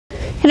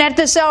And at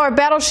this hour,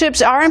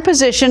 battleships are in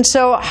position,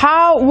 so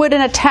how would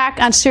an attack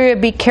on Syria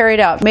be carried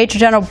out? Major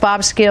General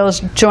Bob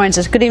Scales joins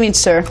us. Good evening,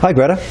 sir. Hi,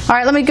 Greta. All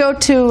right, let me go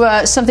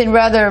to something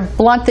rather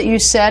blunt that you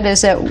said,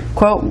 is that,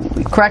 quote,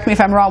 correct me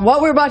if I'm wrong,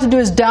 what we're about to do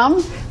is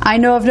dumb. I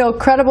know of no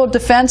credible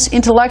defense,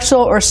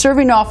 intellectual, or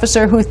serving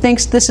officer who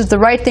thinks this is the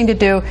right thing to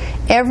do.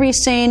 Every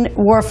sane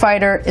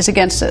warfighter is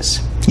against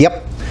this.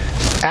 Yep.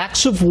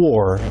 Acts of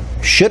war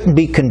shouldn't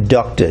be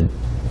conducted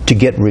to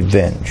get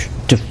revenge,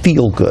 to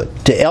feel good,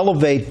 to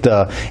elevate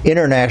the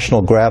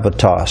international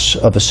gravitas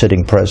of a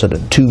sitting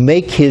president, to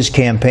make his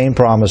campaign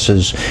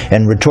promises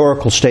and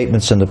rhetorical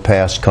statements in the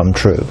past come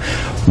true.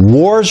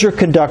 Wars are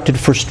conducted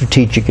for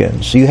strategic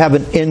ends. You have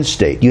an end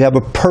state, you have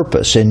a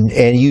purpose, and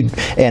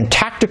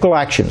tactical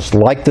actions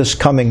like this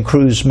coming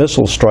cruise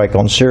missile strike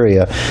on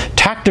Syria,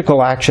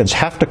 tactical actions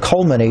have to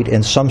culminate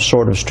in some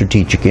sort of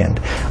strategic end.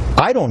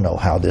 I don't know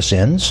how this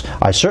ends.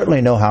 I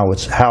certainly know how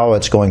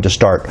it's going to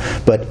start.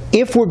 But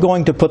if we're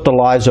going to put the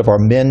lives of our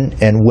men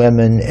and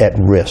women at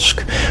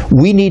risk,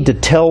 we need to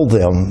tell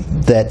them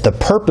that the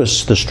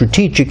purpose, the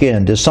strategic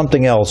end, is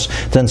something else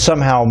than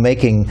somehow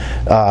making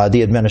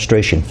the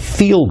administration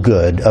feel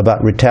good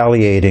about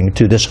retaliating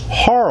to this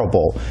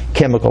horrible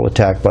chemical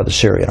attack by the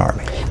Syrian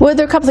army. Well,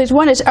 there are a couple things.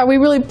 One is, are we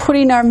really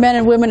putting our men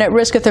and women at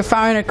risk if they're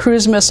firing a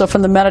cruise missile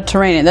from the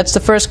Mediterranean? That's the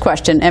first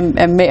question.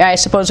 And I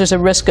suppose there's a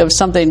risk of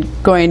something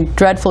going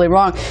dreadfully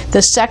wrong.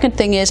 The second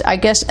thing is, I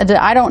guess,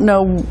 I don't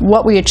know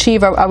what we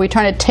achieve. Are we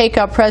trying to take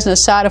out President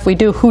Assad? If we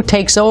do, who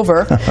takes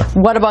over?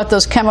 What about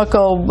those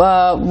chemical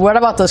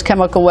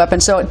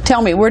weapons? So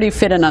tell me, where do you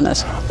fit in on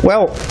this?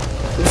 Well,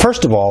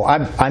 first of all,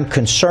 I'm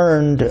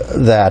concerned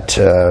that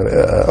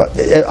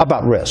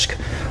about risk.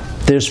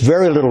 There's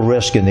very little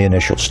risk in the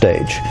initial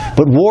stage.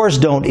 But wars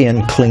don't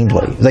end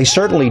cleanly. They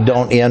certainly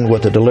don't end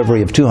with the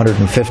delivery of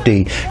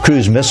 250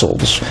 cruise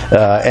missiles,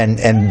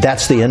 and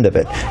that's the end of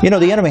it. You know,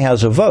 the enemy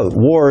has a vote.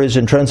 War is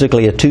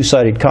intrinsically a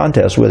two-sided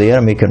contest where the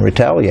enemy can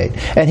retaliate.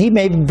 And he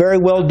may very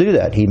well do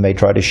that. He may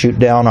try to shoot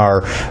down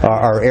our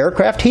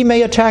aircraft. He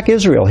may attack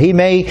Israel. He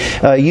may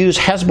use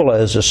Hezbollah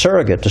as a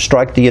surrogate to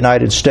strike the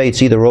United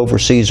States either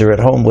overseas or at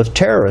home with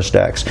terrorist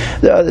acts.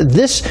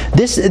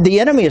 The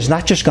enemy is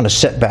not just going to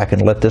sit back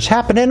and let this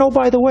happen. And oh,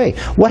 by the way,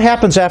 what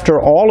happens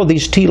after all of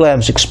these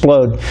TLAMs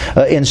explode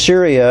in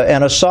Syria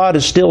and Assad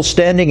is still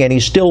standing and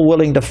he's still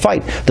willing to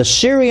fight? The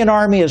Syrian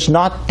army is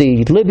not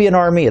the Libyan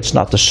army, it's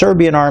not the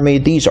Serbian army.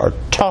 These are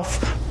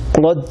tough,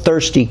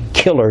 bloodthirsty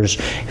killers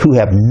who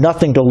have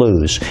nothing to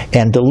lose.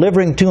 And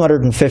delivering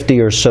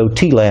 250 or so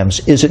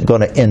TLAMs isn't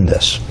going to end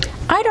this.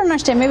 I don't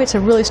understand. Maybe it's a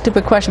really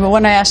stupid question, but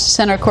when I asked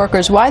Senator Corker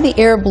is why the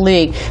Arab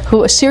League,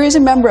 who Syria is a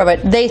member of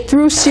it, they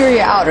threw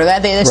Syria out, or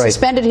they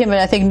suspended him in,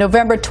 I think,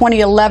 November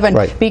 2011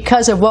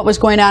 because of what was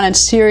going on in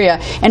Syria.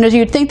 And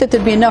you'd think that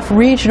there'd be enough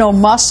regional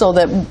muscle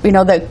that, you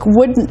know, that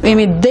wouldn't, I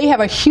mean, they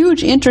have a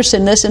huge interest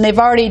in this, and they've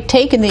already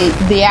taken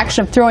the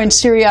action of throwing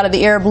Syria out of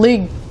the Arab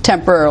League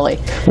temporarily.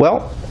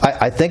 Well,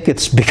 I think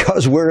it's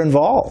because we're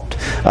involved.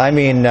 I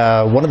mean,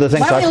 one of the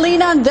things. Why don't we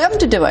lean on them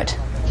to do it?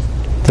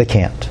 They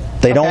can't.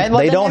 They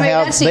don't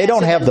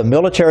have the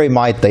military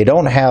might. They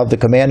don't have the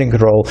command and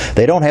control.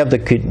 They don't have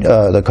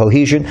the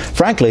cohesion.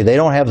 Frankly, they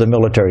don't have the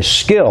military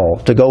skill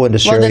to go into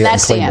Syria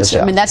and clean this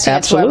out. I mean, that's the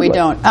answer why we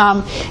don't.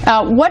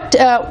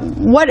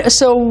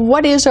 So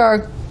what is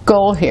our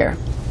goal here?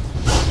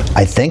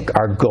 I think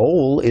our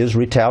goal is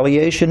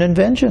retaliation and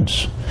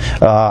vengeance.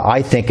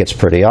 I think it's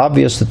pretty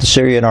obvious that the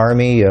Syrian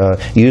army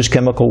used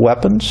chemical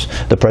weapons.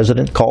 The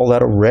president called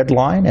that a red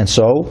line, and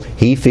so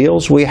he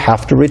feels we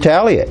have to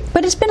retaliate.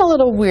 But it's been a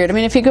little weird. I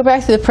mean, if you go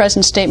back to the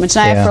president's statements,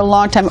 and I have for a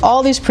long time,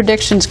 all these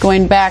predictions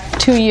going back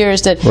 2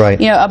 years that,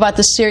 you know, about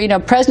the Syria, you know,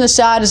 President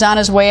Assad is on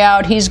his way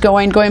out. He's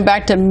going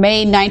back to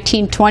May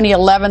 19,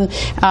 2011,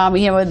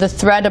 you know, the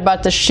threat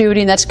about the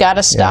shooting, that's got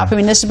to stop. I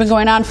mean, this has been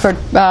going on for,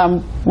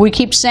 we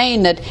keep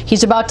saying that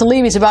he's about to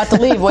leave, he's about to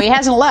leave. Well, he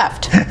hasn't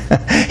left.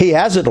 He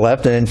hasn't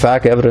left, and in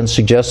fact, evidence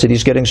suggests that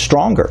he's getting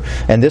stronger.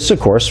 And this, of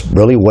course,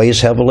 really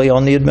weighs heavily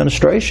on the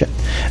administration.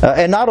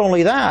 And not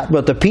only that,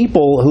 but the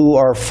people who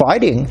are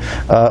fighting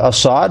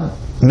Assad,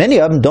 many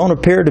of them don't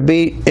appear to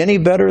be any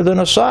better than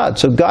Assad.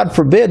 So God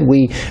forbid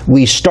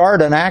we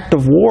start an act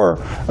of war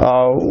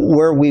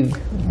where we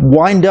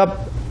wind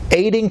up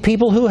aiding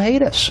people who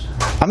hate us.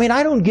 I mean,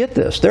 I don't get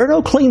this. There are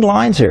no clean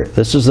lines here.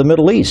 This is the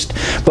Middle East.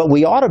 But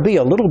we ought to be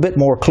a little bit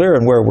more clear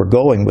in where we're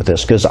going with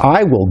this, because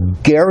I will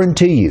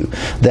guarantee you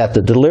that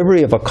the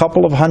delivery of a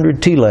couple of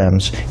hundred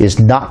TLAMs is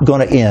not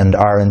going to end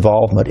our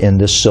involvement in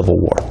this civil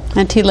war.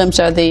 And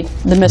TLAMs are the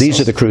missiles.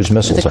 These are the cruise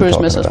missiles I'm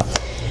talking about.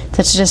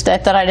 That's just, I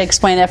thought I'd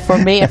explain that for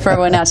me and for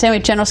everyone else.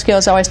 Anyway, General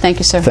Scales, always thank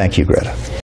you, sir. Thank you, Greta.